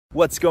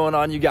What's going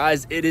on, you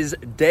guys? It is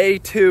day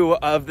 2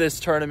 of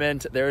this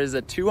tournament. There is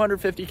a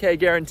 250K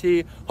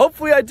guarantee.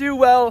 Hopefully I do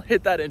well.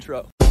 Hit that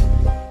intro.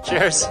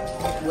 Cheers.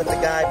 With the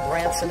guy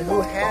Brantzen,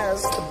 who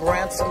has the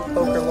Brantzen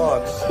poker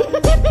logs.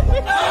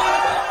 No!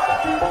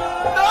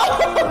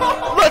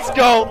 Let's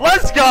go!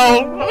 Let's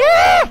go!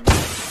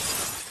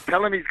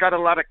 Tell him he's got a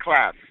lot of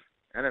class,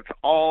 and it's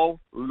all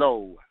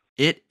low.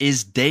 It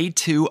is day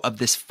 2 of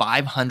this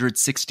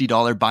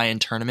 $560 buy-in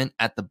tournament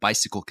at the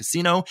Bicycle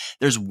Casino.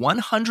 There's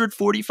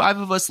 145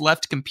 of us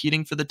left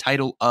competing for the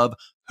title of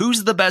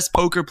Who's the Best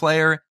Poker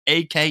Player,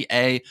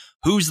 aka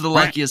Who's the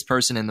Luckiest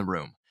Person in the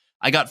Room.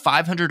 I got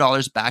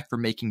 $500 back for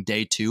making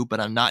day 2, but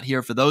I'm not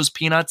here for those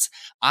peanuts.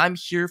 I'm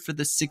here for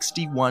the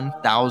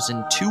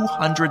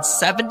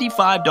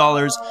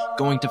 $61,275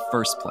 going to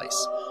first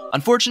place.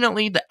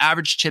 Unfortunately, the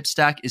average chip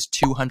stack is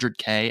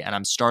 200K, and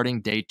I'm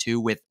starting day 2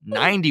 with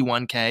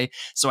 91K,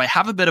 so I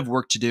have a bit of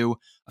work to do.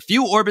 A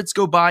few orbits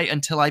go by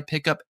until I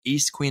pick up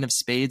Ace Queen of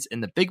Spades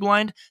in the big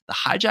blind. The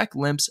hijack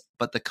limps,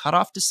 but the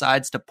cutoff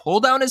decides to pull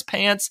down his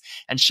pants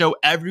and show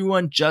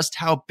everyone just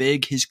how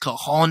big his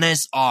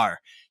cojones are.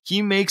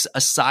 He makes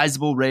a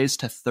sizable raise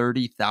to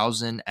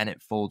 30,000 and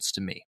it folds to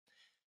me.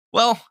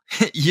 Well,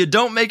 you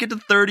don't make it to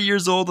 30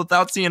 years old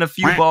without seeing a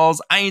few balls.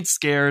 I ain't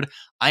scared.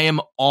 I am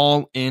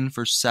all in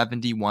for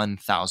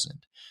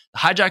 71,000. The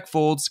hijack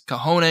folds,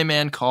 Cajone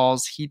Man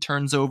calls, he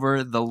turns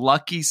over the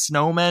lucky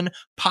snowman,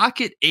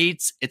 pocket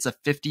 8s, it's a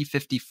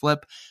 50-50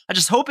 flip. I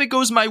just hope it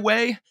goes my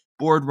way.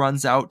 Board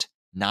runs out,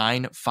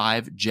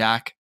 9-5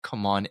 jack,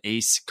 come on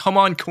ace, come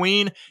on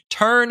queen,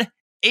 turn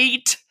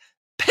 8,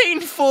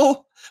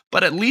 painful.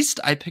 But at least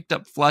I picked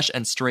up flush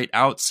and straight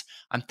outs.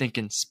 I'm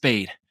thinking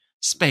spade,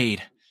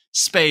 spade,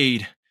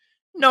 spade.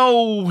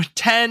 No,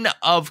 10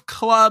 of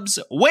clubs.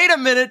 Wait a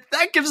minute,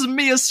 that gives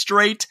me a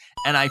straight,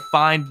 and I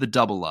find the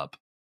double up.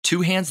 2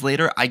 hands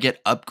later, I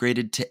get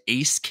upgraded to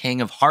ace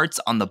king of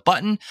hearts on the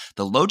button.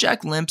 The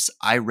Lojack limps,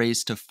 I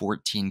raise to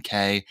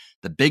 14K.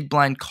 The big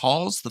blind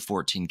calls the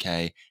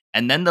 14K.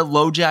 And then the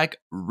Lojack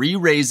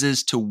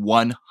re-raises to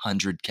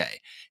 100K.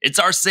 It's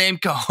our same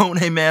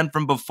Cajone Man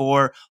from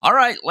before. All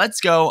right,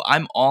 let's go.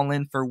 I'm all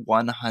in for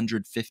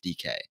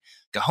 150K.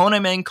 Cajone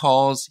Man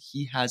calls.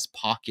 He has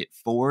pocket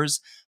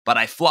 4s, but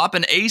I flop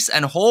an ace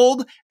and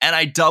hold, and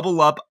I double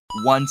up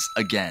once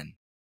again.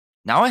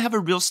 Now I have a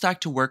real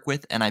stack to work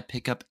with, and I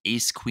pick up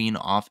ace queen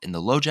off in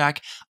the Lojack.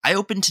 I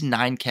open to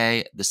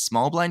 9K. The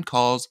small blind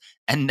calls,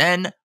 and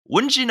then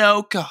wouldn't you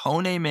know,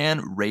 Cajone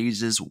Man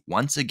raises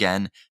once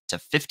again to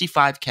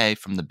 55K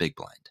from the big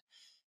blind.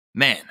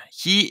 Man,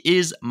 he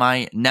is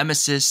my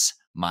nemesis,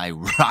 my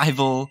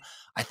rival.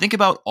 I think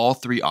about all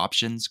 3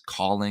 options,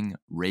 calling,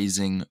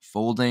 raising,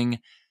 folding.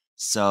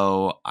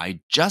 So I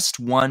just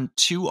won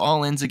 2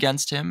 all-ins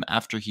against him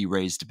after he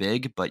raised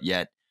big, but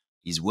yet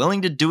he's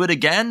willing to do it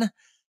again?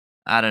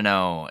 I don't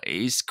know.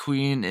 Ace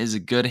Queen is a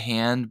good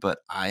hand, but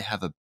I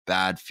have a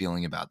bad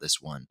feeling about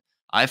this one.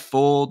 I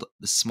fold,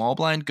 the small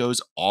blind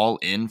goes all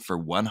in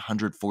for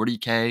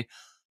 140K.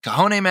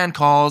 Cajone Man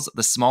calls,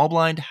 the small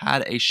blind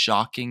had a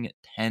shocking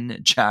 10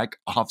 jack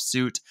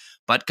offsuit,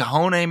 but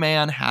Cajone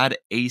Man had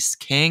ace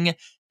king,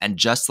 and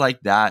just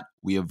like that,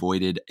 we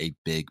avoided a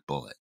big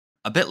bullet.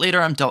 A bit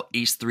later, I'm dealt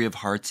ace 3 of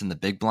hearts in the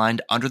big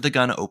blind. Under the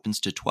gun opens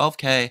to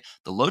 12K.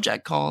 The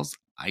Lojack calls.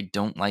 I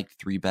don't like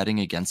 3-betting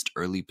against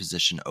early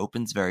position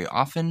opens very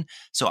often,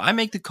 so I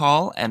make the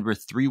call, and we're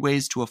 3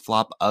 ways to a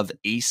flop of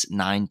ace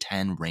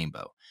 9-10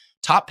 rainbow.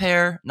 Top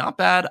pair, not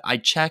bad. I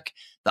check.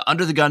 The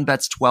under the gun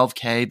bets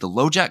 12K. The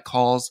Lojack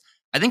calls.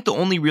 I think the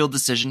only real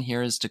decision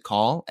here is to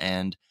call,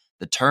 and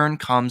the turn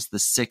comes the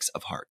 6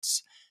 of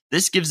hearts.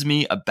 This gives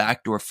me a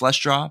backdoor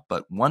flush draw,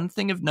 but one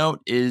thing of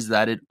note is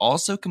that it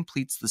also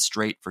completes the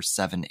straight for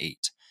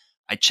 7-8.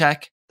 I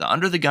check. The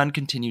under the gun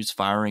continues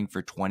firing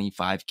for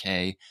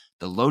 25K.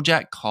 The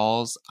Lojack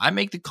calls. I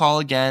make the call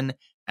again,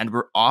 and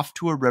we're off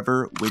to a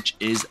river, which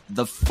is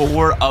the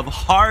 4 of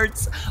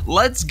hearts.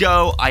 Let's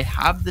go. I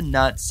have the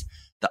nuts.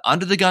 The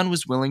under the gun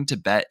was willing to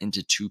bet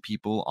into 2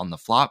 people on the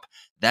flop,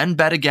 then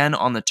bet again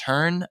on the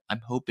turn. I'm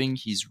hoping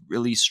he's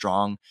really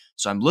strong,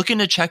 so I'm looking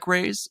to check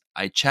raise.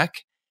 I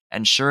check,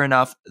 and sure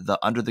enough, the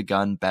under the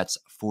gun bets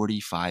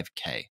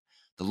 45K.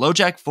 The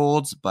Lojack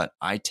folds, but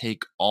I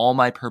take all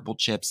my purple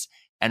chips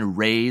and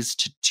raise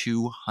to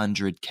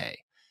 200K.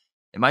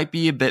 It might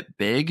be a bit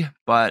big,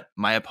 but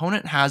my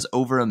opponent has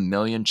over 1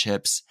 million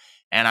chips,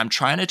 and I'm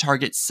trying to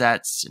target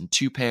sets and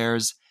 2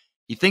 pairs.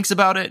 He thinks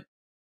about it,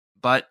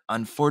 but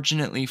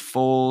unfortunately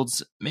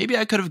folds. Maybe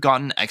I could have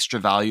gotten extra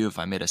value if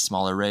I made a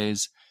smaller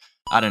raise.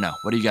 I don't know.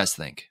 What do you guys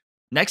think?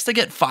 Next, I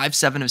get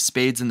 5-7 of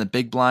spades in the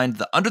big blind.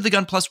 The under the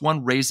gun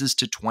 +1 raises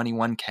to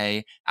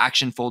 21K.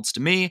 Action folds to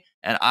me,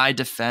 and I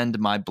defend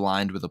my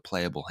blind with a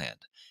playable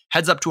hand.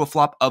 Heads up to a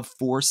flop of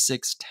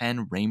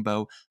 4-6-10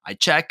 rainbow. I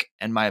check,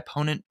 and my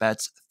opponent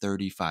bets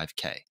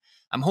 35K.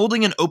 I'm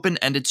holding an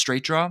open-ended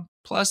straight draw,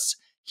 plus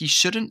he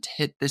shouldn't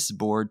hit this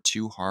board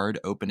too hard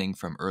opening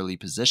from early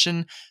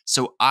position,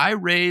 so I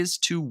raise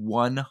to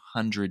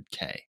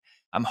 100K.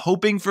 I'm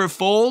hoping for a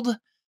fold,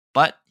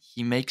 but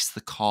he makes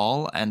the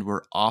call, and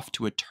we're off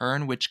to a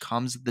turn, which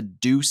comes the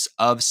deuce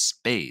of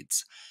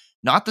spades.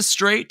 Not the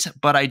straight,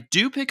 but I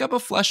do pick up a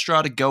flush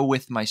draw to go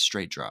with my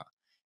straight draw.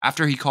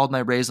 After he called my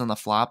raise on the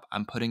flop,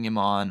 I'm putting him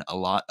on a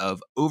lot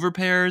of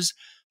overpairs,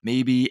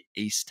 maybe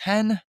ace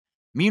 10.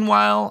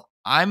 Meanwhile,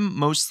 I'm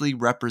mostly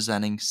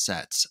representing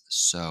sets,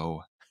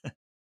 so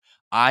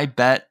I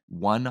bet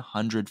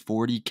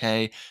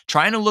 140K,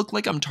 trying to look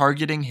like I'm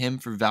targeting him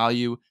for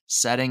value,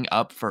 setting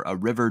up for a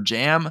river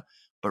jam.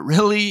 But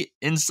really,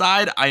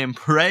 inside, I am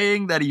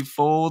praying that he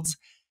folds.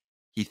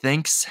 He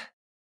thinks,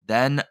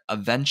 then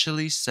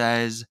eventually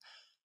says,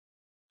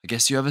 I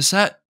guess you have a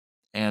set,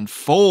 and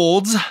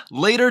folds,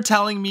 later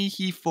telling me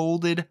he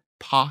folded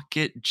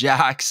pocket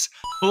jacks.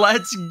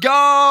 Let's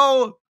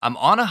go! I'm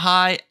on a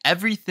high,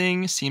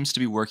 everything seems to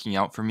be working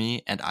out for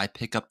me, and I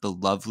pick up the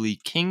lovely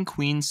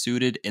king-queen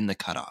suited in the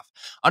cutoff.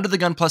 Under the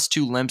gun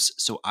 +2 limps,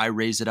 so I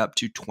raise it up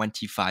to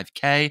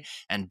 25K,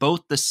 and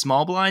both the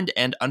small blind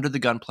and under the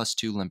gun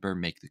 +2 limper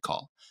make the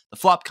call. The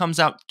flop comes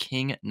out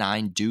king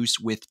 9 deuce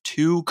with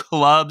 2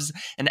 clubs,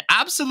 an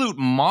absolute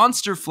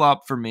monster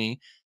flop for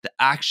me. The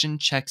action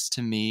checks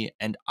to me,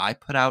 and I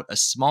put out a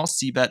small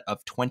c-bet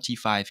of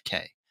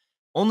 25K.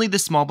 Only the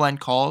small blind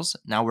calls.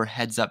 Now we're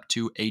heads up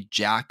to a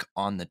jack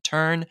on the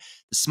turn.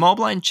 The small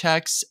blind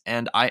checks,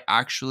 and I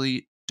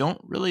actually don't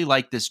really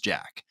like this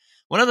jack.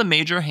 One of the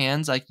major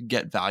hands I could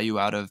get value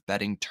out of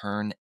betting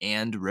turn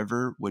and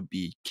river would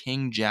be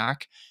king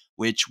jack,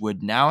 which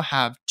would now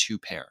have 2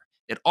 pair.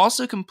 It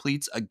also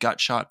completes a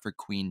gut shot for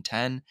queen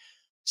 10.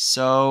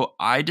 So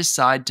I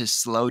decide to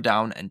slow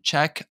down and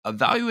check,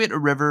 evaluate a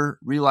river,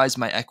 realize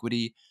my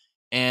equity,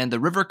 and the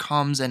river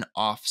comes an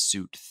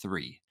offsuit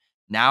 3.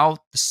 Now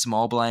the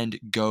small blind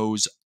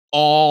goes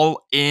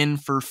all in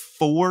for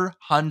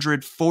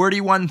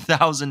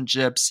 441,000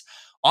 chips.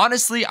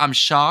 Honestly, I'm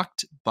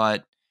shocked,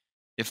 but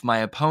if my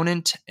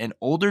opponent, an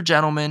older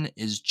gentleman,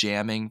 is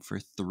jamming for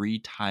 3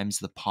 times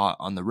the pot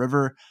on the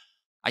river,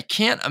 I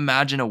can't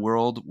imagine a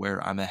world where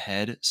I'm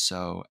ahead.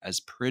 So as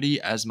pretty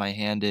as my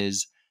hand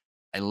is,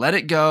 I let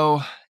it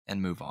go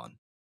and move on.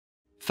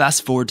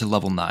 Fast forward to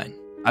level 9.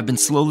 I've been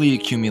slowly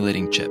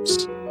accumulating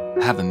chips.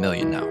 I have 1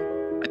 million now.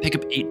 I pick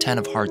up 8-10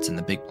 of hearts in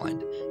the big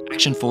blind.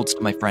 Action folds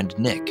to my friend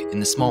Nick in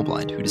the small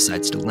blind, who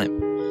decides to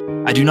limp.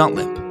 I do not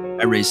limp.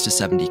 I raise to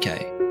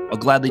 70K. I'll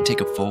gladly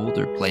take a fold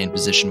or play in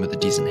position with a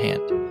decent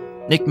hand.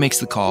 Nick makes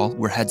the call.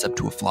 We're heads up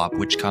to a flop,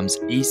 which comes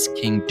ace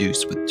king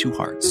deuce with 2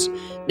 hearts.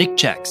 Nick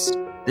checks.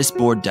 This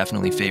board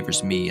definitely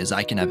favors me, as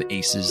I can have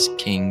aces,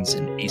 kings,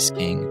 and ace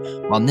king,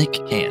 while Nick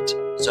can't.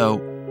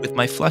 So, with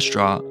my flush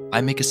draw,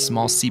 I make a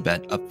small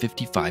c-bet of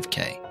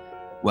 55K.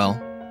 Well,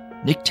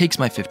 Nick takes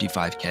my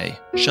 55K,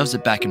 shoves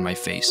it back in my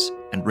face,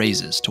 and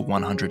raises to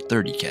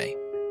 130K.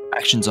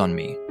 Action's on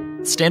me.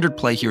 Standard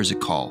play here is a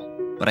call,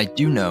 but I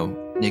do know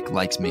Nick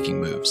likes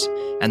making moves,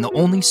 and the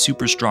only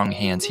super strong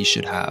hands he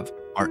should have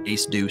are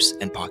ace deuce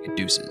and pocket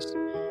deuces.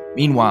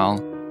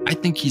 Meanwhile, I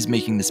think he's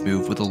making this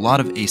move with a lot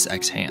of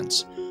ace-x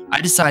hands.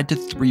 I decide to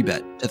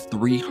 3-bet to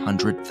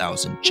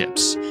 300,000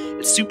 chips.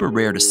 It's super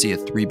rare to see a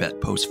 3-bet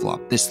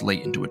post-flop this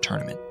late into a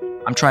tournament.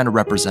 I'm trying to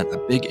represent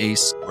a big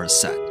ace or a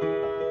set.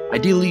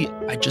 Ideally,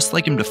 I'd just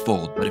like him to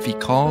fold, but if he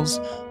calls,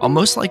 I'll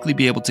most likely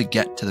be able to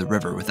get to the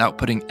river without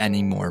putting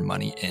any more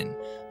money in,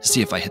 to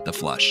see if I hit the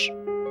flush.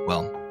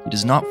 Well, he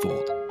does not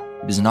fold.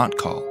 He does not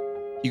call.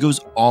 He goes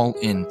all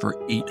in for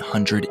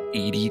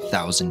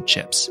 880,000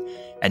 chips.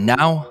 And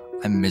now,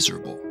 I'm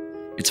miserable.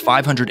 It's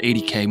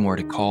 580K more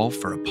to call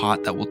for a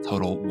pot that will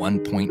total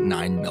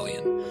 1.9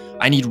 million.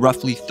 I need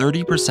roughly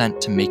 30%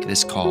 to make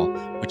this call,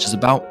 which is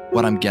about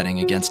what I'm getting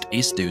against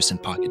ace deuce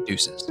and pocket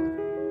deuces.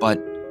 But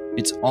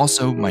it's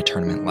also my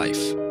tournament life.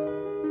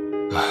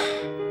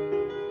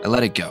 I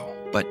let it go,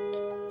 but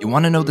you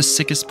want to know the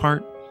sickest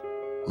part?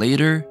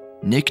 Later,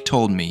 Nick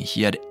told me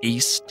he had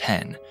ace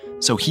 10,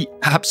 so he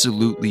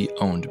absolutely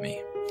owned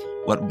me.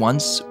 What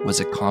once was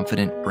a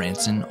confident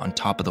Brantzen on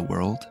top of the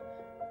world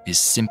is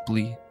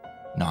simply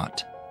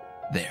not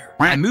there.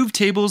 I move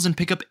tables and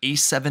pick up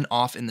ace 7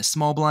 off in the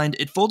small blind.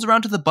 It folds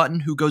around to the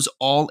button, who goes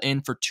all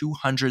in for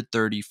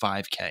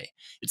 235K.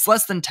 It's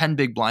less than 10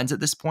 big blinds at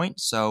this point,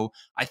 so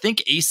I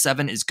think ace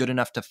 7 is good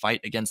enough to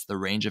fight against the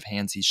range of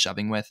hands he's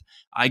shoving with.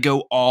 I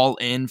go all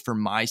in for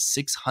my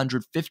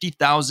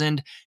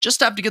 650,000, just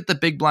have to get the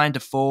big blind to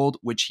fold,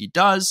 which he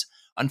does.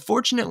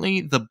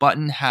 Unfortunately, the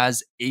button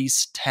has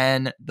ace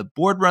 10, the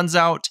board runs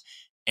out,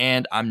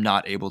 and I'm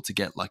not able to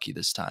get lucky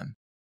this time.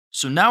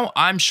 So now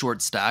I'm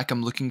short stack,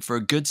 I'm looking for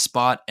a good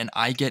spot, and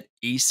I get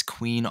ace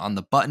queen on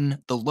the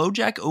button. The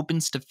Lojack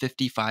opens to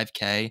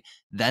 55K,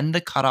 then the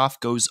cutoff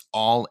goes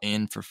all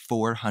in for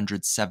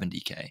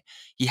 470K.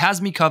 He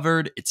has me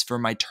covered, it's for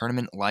my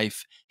tournament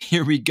life.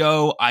 Here we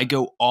go, I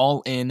go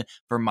all in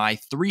for my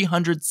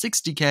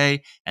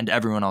 360K, and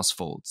everyone else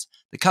folds.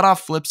 The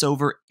cutoff flips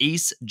over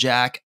ace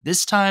jack.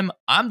 This time,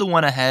 I'm the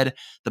one ahead.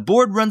 The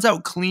board runs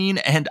out clean,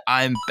 and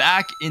I'm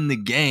back in the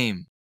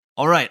game.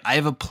 All right, I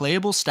have a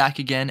playable stack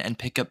again and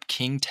pick up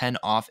king 10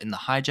 off in the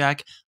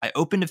hijack. I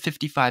open to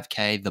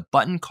 55k, the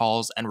button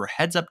calls, and we're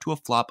heads up to a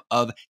flop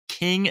of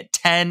king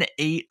 10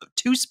 8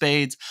 2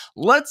 spades.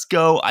 Let's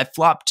go. I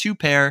flop 2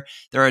 pair.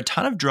 There are a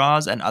ton of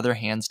draws and other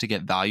hands to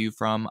get value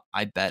from.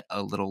 I bet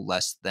a little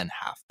less than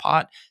half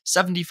pot,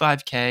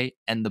 75k,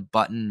 and the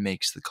button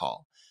makes the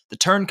call. The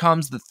turn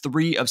comes the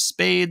 3 of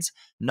spades.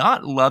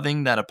 Not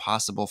loving that a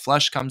possible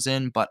flush comes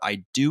in, but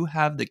I do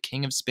have the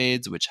king of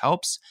spades, which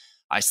helps.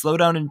 I slow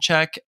down and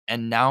check,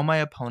 and now my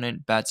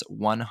opponent bets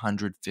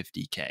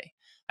 150k.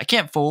 I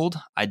can't fold.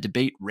 I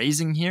debate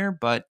raising here,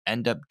 but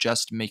end up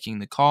just making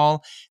the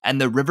call, and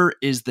the river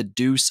is the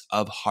deuce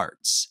of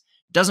hearts.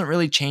 Doesn't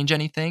really change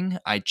anything.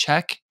 I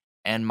check,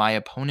 and my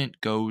opponent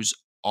goes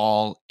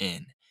all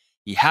in.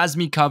 He has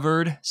me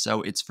covered,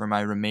 so it's for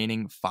my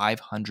remaining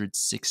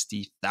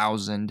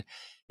 560,000.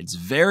 It's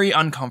very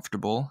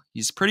uncomfortable.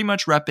 He's pretty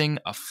much repping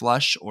a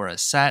flush or a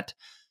set.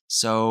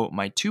 So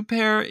my 2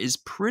 pair is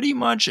pretty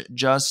much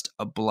just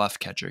a bluff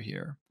catcher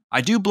here.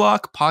 I do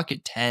block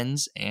pocket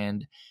tens,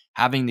 and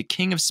having the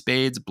king of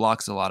spades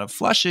blocks a lot of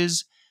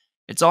flushes.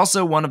 It's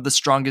also one of the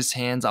strongest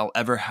hands I'll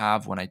ever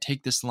have when I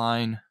take this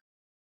line.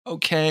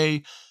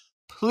 Okay,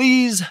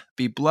 please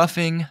be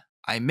bluffing.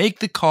 I make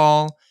the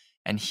call,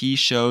 and he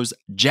shows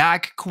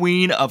jack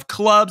queen of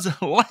clubs.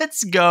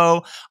 Let's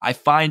go. I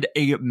find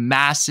a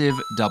massive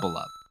double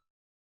up.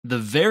 The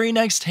very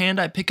next hand,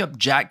 I pick up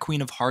jack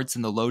queen of hearts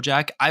in the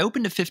Lojack. I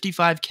open to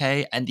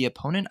 55k, and the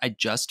opponent I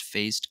just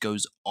faced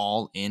goes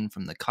all in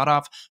from the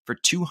cutoff for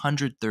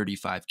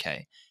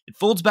 235k. It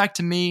folds back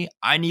to me.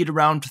 I need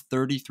around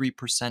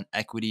 33%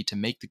 equity to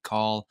make the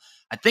call.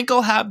 I think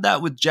I'll have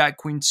that with jack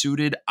queen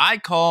suited. I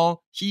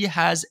call. He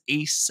has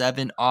ace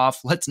 7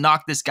 off. Let's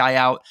knock this guy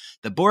out.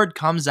 The board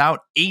comes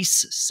out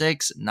ace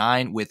 6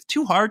 9 with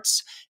 2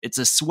 hearts. It's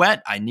a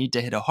sweat. I need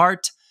to hit a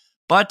heart.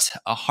 But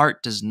a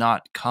heart does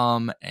not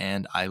come,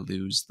 and I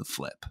lose the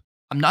flip.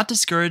 I'm not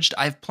discouraged.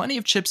 I have plenty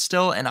of chips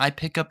still, and I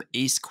pick up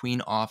ace queen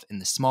off in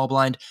the small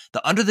blind.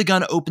 The under the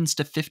gun opens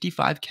to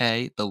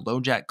 55k. The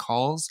Lojack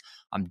calls.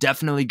 I'm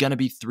definitely going to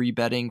be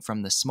 3-betting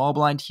from the small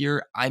blind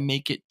here. I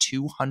make it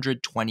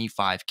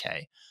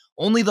 225k.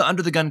 Only the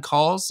under the gun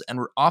calls, and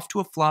we're off to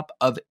a flop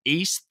of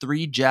ace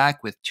 3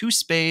 jack with 2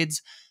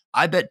 spades.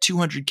 I bet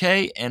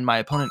 200k, and my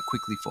opponent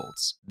quickly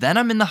folds. Then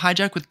I'm in the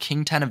hijack with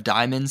king 10 of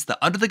diamonds. The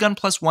under the gun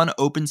 +1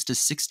 opens to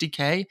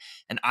 60k,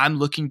 and I'm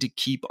looking to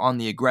keep on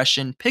the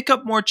aggression, pick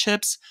up more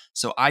chips,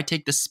 so I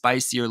take the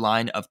spicier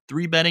line of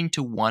 3-betting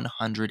to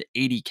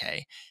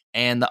 180k,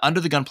 and the under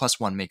the gun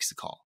 +1 makes the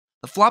call.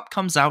 The flop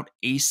comes out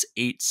ace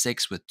 8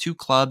 6 with 2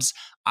 clubs.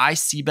 I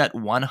c-bet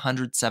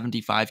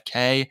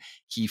 175k.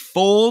 He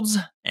folds,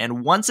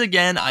 and once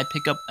again, I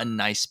pick up a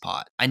nice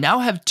pot. I now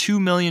have 2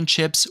 million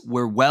chips.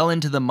 We're well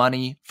into the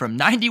money. From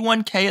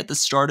 91k at the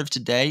start of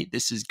today,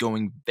 this is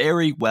going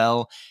very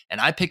well, and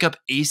I pick up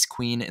ace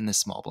queen in the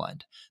small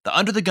blind. The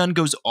under the gun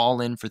goes all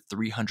in for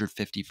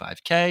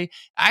 355k.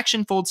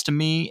 Action folds to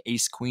me.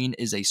 Ace queen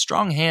is a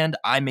strong hand.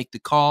 I make the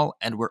call,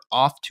 and we're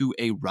off to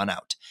a run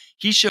out.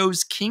 He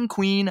shows king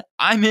queen.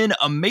 I'm in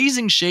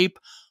amazing shape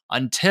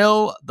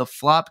until the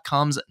flop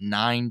comes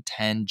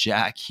 9-10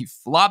 jack. He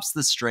flops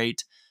the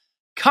straight.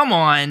 Come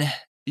on.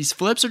 These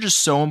flips are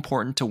just so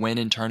important to win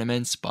in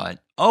tournaments, but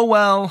oh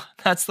well,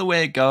 that's the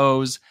way it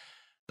goes.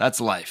 That's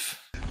life.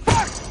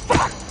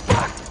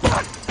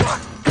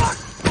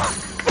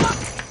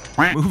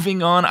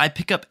 Moving on, I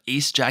pick up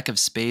ace jack of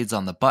spades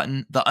on the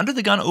button. The under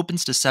the gun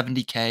opens to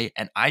 70k,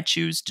 and I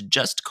choose to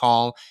just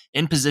call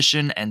in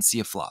position and see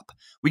a flop.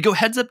 We go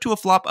heads up to a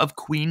flop of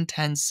queen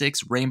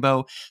 10-6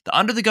 rainbow. The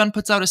under the gun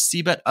puts out a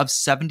c-bet of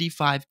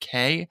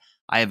 75k.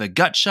 I have a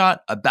gut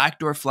shot, a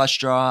backdoor flush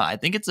draw. I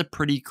think it's a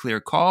pretty clear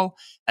call,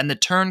 and the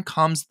turn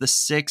comes the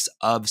 6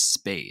 of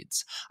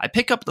spades. I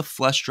pick up the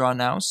flush draw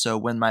now, so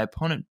when my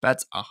opponent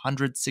bets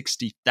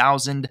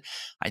 160,000,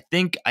 I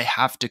think I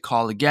have to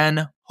call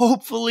again,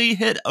 hopefully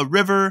hit a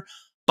river,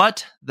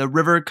 but the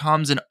river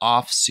comes an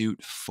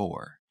offsuit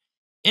 4.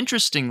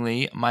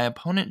 Interestingly, my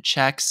opponent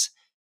checks,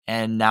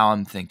 and now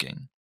I'm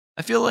thinking.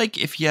 I feel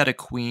like if he had a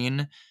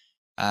queen,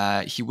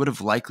 he would have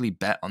likely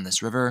bet on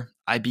this river.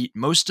 I beat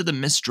most of the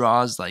missed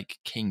draws like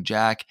king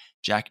jack,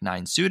 jack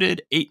 9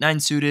 suited,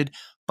 8-9 suited,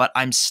 but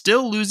I'm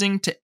still losing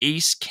to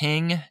ace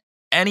king,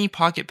 any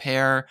pocket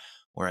pair,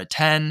 or a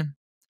 10.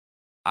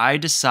 I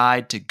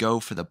decide to go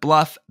for the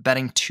bluff,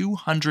 betting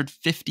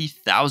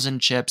 250,000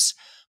 chips,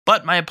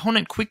 but my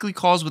opponent quickly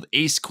calls with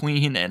ace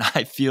queen, and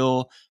I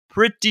feel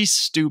pretty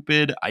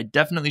stupid. I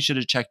definitely should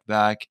have checked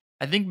back.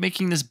 I think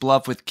making this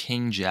bluff with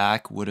king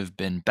jack would have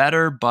been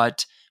better,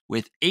 but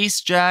with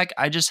ace jack,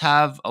 I just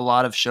have a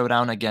lot of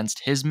showdown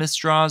against his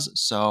misdraws,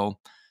 so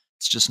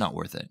it's just not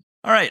worth it.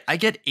 All right, I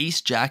get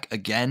ace jack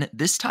again,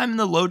 this time in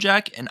the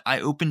Lojack, and I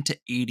open to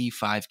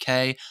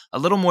 85k, a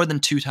little more than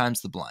 2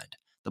 times the blind.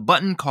 The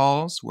button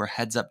calls. We're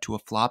heads up to a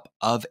flop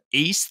of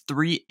ace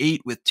 3-8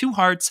 with 2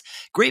 hearts.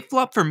 Great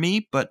flop for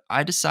me, but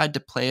I decide to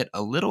play it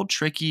a little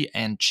tricky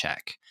and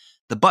check.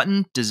 The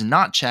button does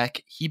not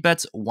check. He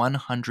bets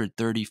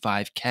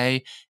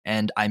 135k,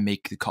 and I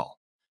make the call.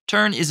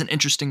 Turn is an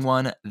interesting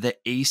one, the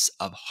ace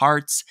of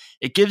hearts.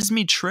 It gives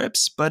me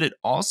trips, but it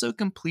also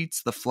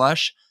completes the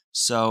flush.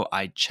 So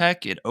I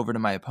check it over to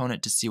my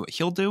opponent to see what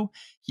he'll do.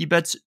 He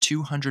bets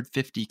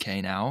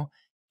 250k now,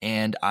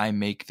 and I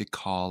make the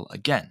call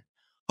again,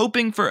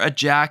 hoping for a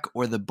jack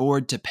or the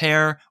board to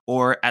pair,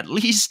 or at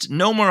least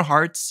no more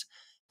hearts.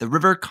 The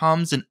river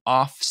comes an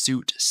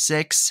offsuit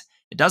 6.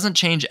 It doesn't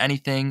change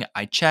anything.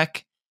 I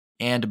check,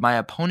 and my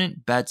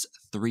opponent bets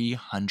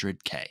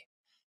 300k.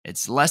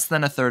 It's less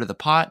than a third of the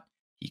pot.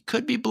 He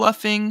could be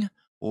bluffing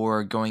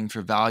or going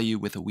for value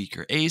with a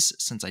weaker ace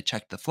since I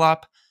checked the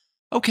flop.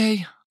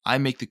 Okay, I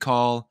make the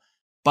call,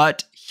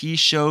 but he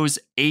shows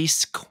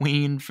ace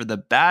queen for the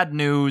bad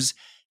news.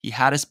 He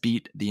had us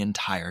beat the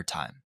entire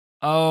time.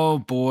 Oh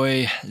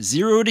boy,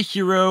 0 to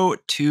hero,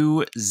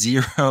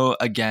 2-0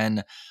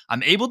 again.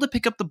 I'm able to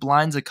pick up the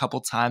blinds a couple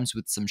times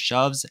with some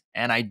shoves,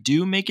 and I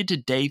do make it to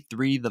day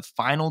 3, the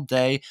final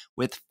day,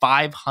 with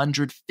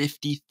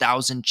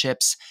 550,000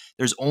 chips.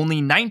 There's only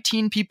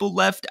 19 people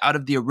left out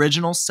of the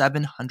original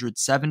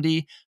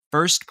 770.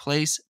 First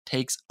place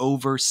takes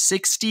over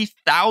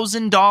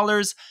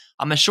 $60,000.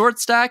 I'm a short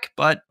stack,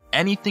 but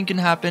anything can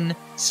happen.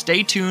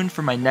 Stay tuned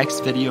for my next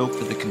video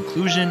for the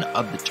conclusion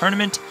of the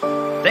tournament.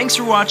 Thanks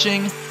for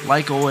watching.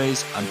 Like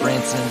always, I'm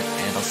Brantzen,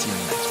 and I'll see you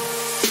in the next one.